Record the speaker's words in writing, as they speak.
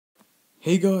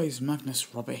Hey guys,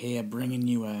 Magnus Robert here, bringing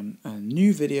you a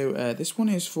new video. This one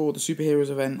is for the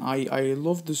superheroes event. I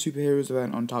love the superheroes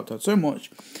event on TapTap so much,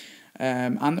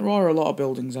 and there are a lot of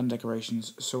buildings and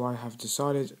decorations. So I have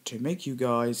decided to make you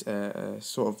guys a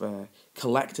sort of a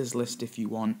collector's list, if you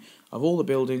want, of all the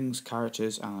buildings,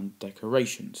 characters, and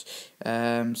decorations.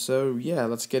 So yeah,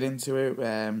 let's get into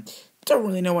it. Don't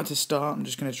really know when to start. I'm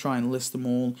just going to try and list them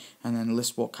all, and then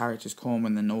list what characters come,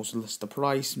 and then also list the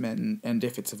price, and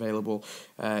if it's available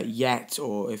yet,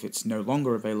 or if it's no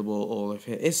longer available, or if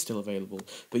it is still available.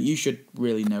 But you should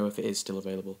really know if it is still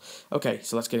available. Okay,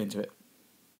 so let's get into it.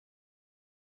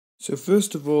 So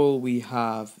first of all, we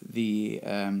have the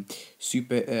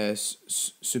Superior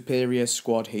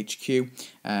Squad HQ.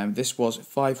 This was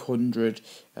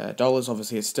 $500.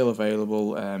 Obviously, it's still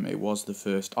available. It was the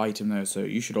first item though, so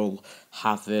you should all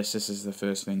have this. This is the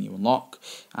first thing you unlock,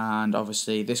 and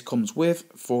obviously this comes with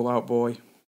Fallout Boy.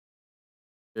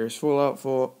 Here's Fallout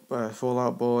Boy.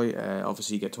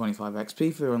 Obviously, you get 25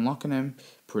 XP for unlocking him.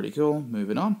 Pretty cool.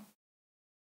 Moving on.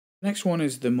 Next one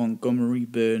is the Montgomery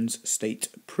Burns State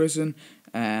Prison.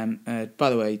 By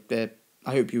the way,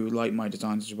 I hope you like my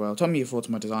designs as well. Tell me your thoughts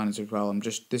on my designs as well.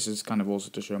 This is kind of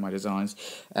also to show my designs.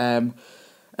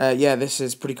 Yeah, this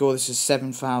is pretty cool. This is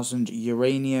 7,000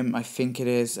 uranium, I think it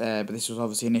is. But this was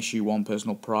obviously an issue 1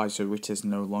 personal prize, so which is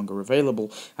no longer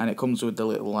available. And it comes with the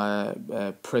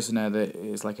little prisoner that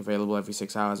is like available every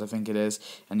 6 hours, I think it is.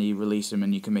 And you release him,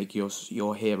 and you can make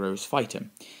your heroes fight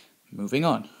him. Moving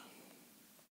on.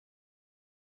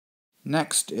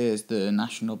 Next is the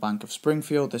National Bank of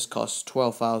Springfield. This costs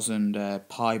 12,000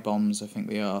 pi bombs, I think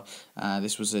they are.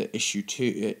 This was a issue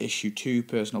two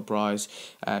personal prize.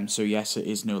 So yes, it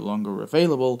is no longer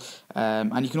available.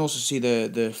 And you can also see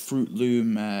the Fruit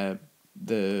Loom.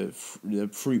 The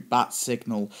fruit bat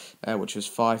signal, which was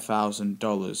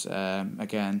 $5,000.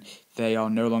 Again, they are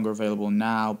no longer available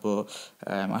now, but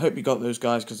I hope you got those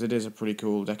guys, because it is a pretty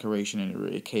cool decoration,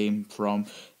 and it came from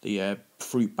the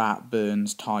Fruit Bat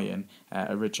Burns tie-in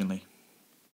originally.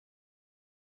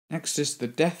 Next is the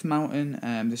Death Mountain.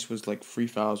 This was like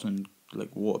 3,000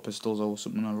 like water pistols or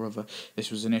something or other.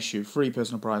 This was an issue 3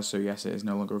 personal prize, so yes, it is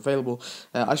no longer available.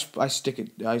 I stuck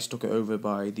it over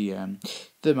by the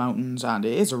mountains, and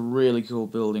it is a really cool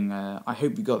building. I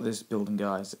hope you got this building,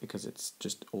 guys, because it's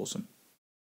just awesome.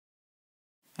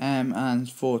 And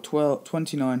for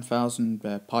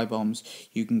 29,000 pi bombs,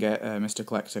 you can get Mr.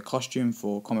 Collector costume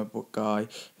for Comic Book Guy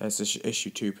as issue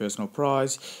 2 personal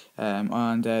prize.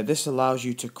 And this allows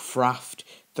you to craft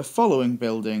the following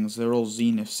buildings. They're all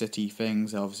Zenith City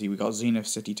things. Obviously, we got Zenith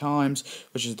City Times,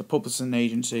 which is the publishing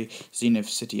agency, Zenith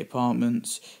City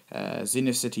Apartments,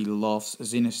 Zenith City Lofts,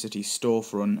 Zenith City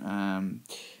Storefront,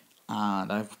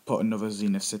 and I've put another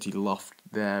Zenith City Loft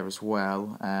there as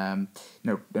well.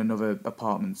 No, another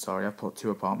apartment, sorry. I've put 2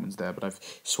 apartments there, but I've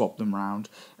swapped them around.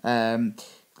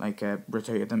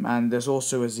 Rotated them. And there's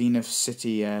also a Zenith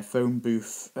City phone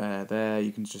booth there.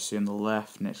 You can just see on the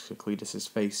left next to Cletus's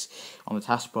face on the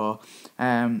taskbar.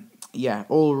 Yeah,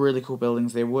 all really cool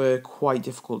buildings. They were quite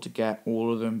difficult to get,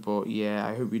 all of them, but yeah,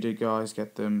 I hope you did, guys,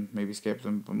 get them. Maybe skip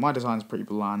them. But my design's pretty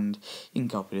bland. You can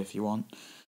copy it if you want.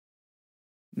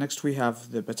 Next we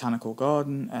have the Botanical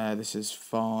Garden. This is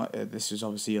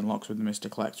obviously unlocked with the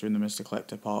Mr. Collector in the Mr.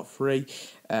 Collector Part 3.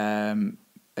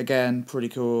 Again, pretty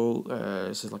cool.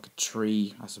 This is like a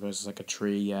tree. I suppose it's like a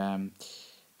tree. I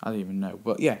don't even know,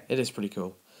 but yeah, it is pretty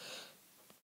cool.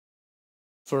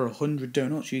 For 100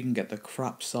 donuts, you can get the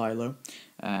crap silo.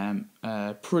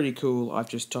 Pretty cool. I've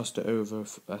just tossed it over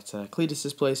at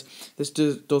Cletus's place. This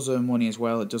does earn money as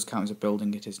well. It does count as a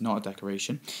building. It is not a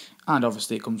decoration. And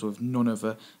obviously it comes with none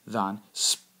other than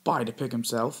Spider Pig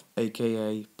himself,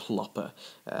 aka Plopper.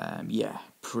 Yeah,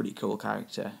 pretty cool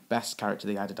character. Best character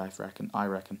they added, I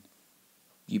reckon.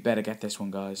 You better get this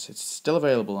one, guys. It's still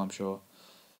available, I'm sure.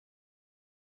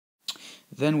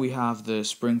 Then we have the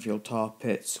Springfield Tar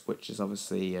Pits, which is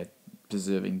obviously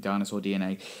preserving dinosaur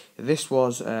DNA. This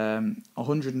was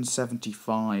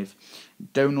 175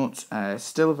 donuts,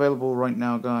 still available right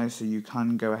now, guys, so you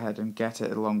can go ahead and get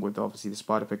it, along with obviously the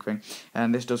Spider Pig thing.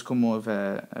 And this does come with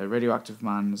a Radioactive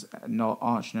Man's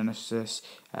arch nemesis,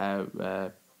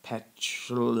 Rex.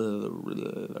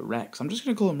 I'm just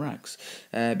going to call him Rex.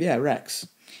 Yeah, Rex.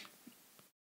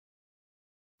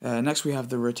 Next we have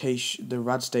the Rad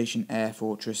Station Air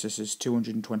Fortress. This is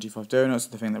 225 donuts.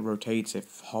 The thing that rotates, it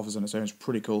hovers on its own, is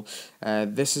pretty cool.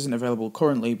 This isn't available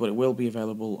currently, but it will be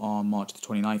available on March the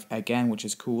 29th again, which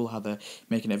is cool how they're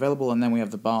making it available. And then we have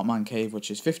the Bartman Cave,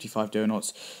 which is 55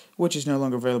 donuts, which is no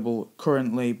longer available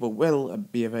currently, but will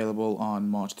be available on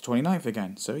March the 29th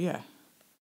again. So yeah.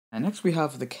 And next we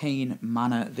have the Kane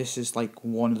Manor. This is like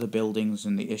one of the buildings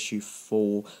in the issue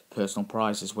 4 personal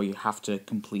prizes where you have to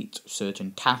complete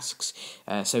certain tasks.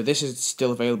 So this is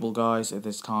still available, guys, at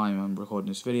this time I'm recording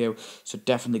this video. So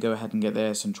definitely go ahead and get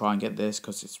this and try and get this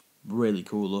because it's really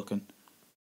cool looking.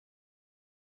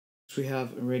 We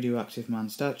have a radioactive man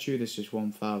statue. This is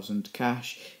 1,000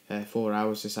 cash, 4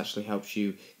 hours. This actually helps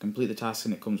you complete the task,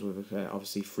 and it comes with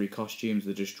obviously free costumes: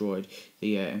 the destroyed,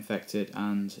 the infected,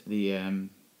 and the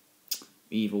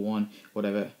evil one,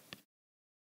 whatever.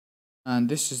 And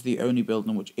this is the only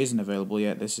building which isn't available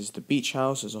yet. This is the beach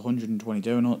house. It's 120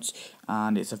 donuts,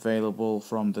 and it's available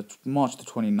from the March the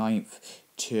 29th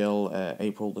till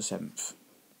April the 7th.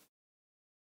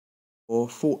 Or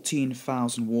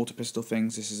 14,000 water pistol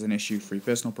things. This is an issue 3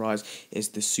 personal prize. Is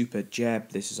the Super Jeb.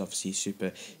 This is obviously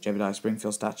Super Jebediah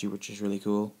Springfield statue, which is really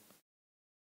cool.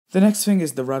 The next thing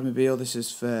is the Radmobile. This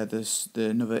is for the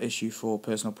another issue 4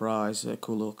 personal prize. A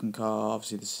cool looking car.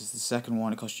 Obviously, this is the second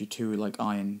one. It costs you 2 like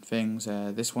iron things.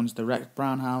 This one's the Wrecked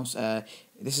Brown House.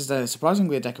 This is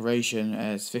surprisingly a decoration.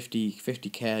 It's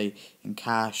 50k in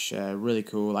cash. Really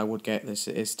cool. I would get this.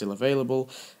 It is still available.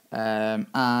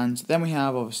 And then we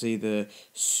have obviously the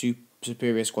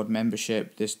Superior Squad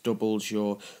membership. This doubles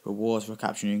your rewards for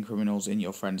capturing criminals in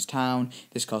your friend's town.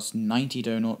 This costs 90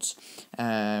 donuts.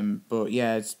 But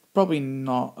yeah, it's probably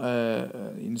not.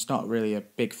 It's not really a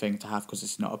big thing to have because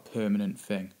it's not a permanent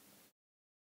thing.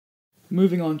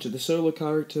 Moving on to the solo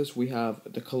characters, we have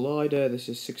the Collider. This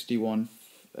is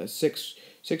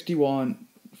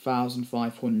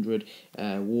 61,500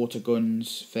 water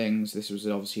guns things. This was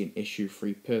obviously an issue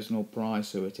 3 personal prize,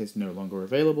 so it is no longer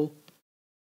available.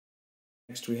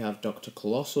 Next we have Dr.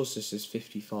 Colossus. This is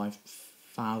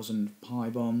 55,000 pie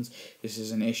bombs. This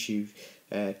is an issue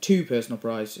 2 personal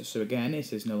prize, so again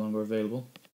it is no longer available.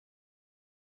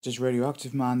 This is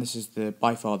Radioactive Man. This is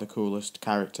by far the coolest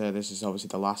character. This is obviously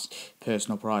the last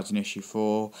personal prize in issue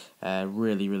 4.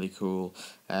 Really cool.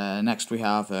 Next we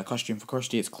have a costume for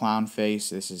Krusty. It's Clown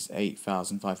Face. This is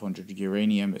 8,500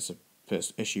 uranium. It's a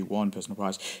issue 1 personal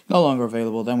prize. No longer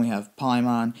available. Then we have Pie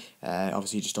Man.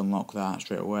 Obviously you just unlock that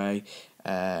straight away.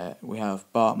 We have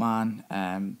Bartman.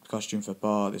 Costume for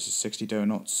Bart. This is 60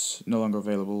 donuts. No longer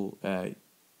available.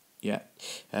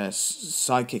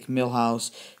 Sidekick Millhouse,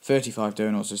 35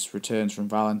 donuts. This returns from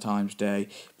Valentine's Day.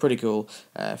 Pretty cool.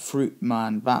 Fruit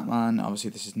Man Batman. Obviously,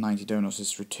 this is 90 donuts.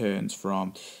 This returns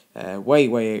from way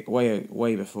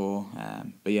before.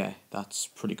 But yeah, that's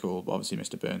pretty cool. Obviously,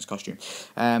 Mr. Burns' costume.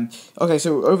 Okay,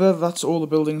 so over there, that's all the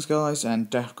buildings, guys,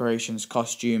 and decorations,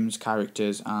 costumes,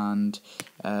 characters, and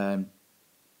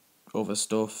other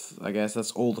stuff. I guess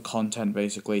that's all the content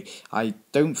basically. I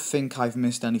don't think I've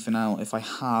missed anything out. If I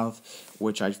have,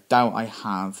 which I doubt I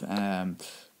have,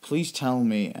 please tell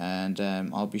me, and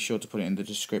I'll be sure to put it in the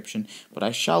description. But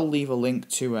I shall leave a link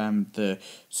to the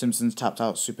Simpsons Tapped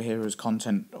Out Superheroes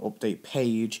content update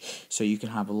page, so you can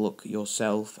have a look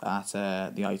yourself at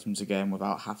the items again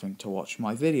without having to watch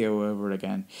my video over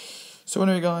again. So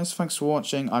anyway, guys, thanks for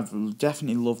watching. I've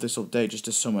definitely loved this update. Just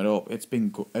to sum it up, it's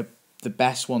been the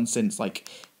best one since like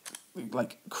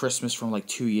Christmas from like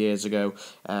 2 years ago.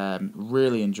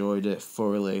 Really enjoyed it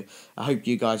thoroughly. I hope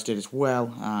you guys did as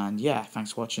well, and yeah,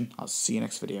 thanks for watching. I'll see you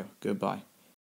next video. Goodbye.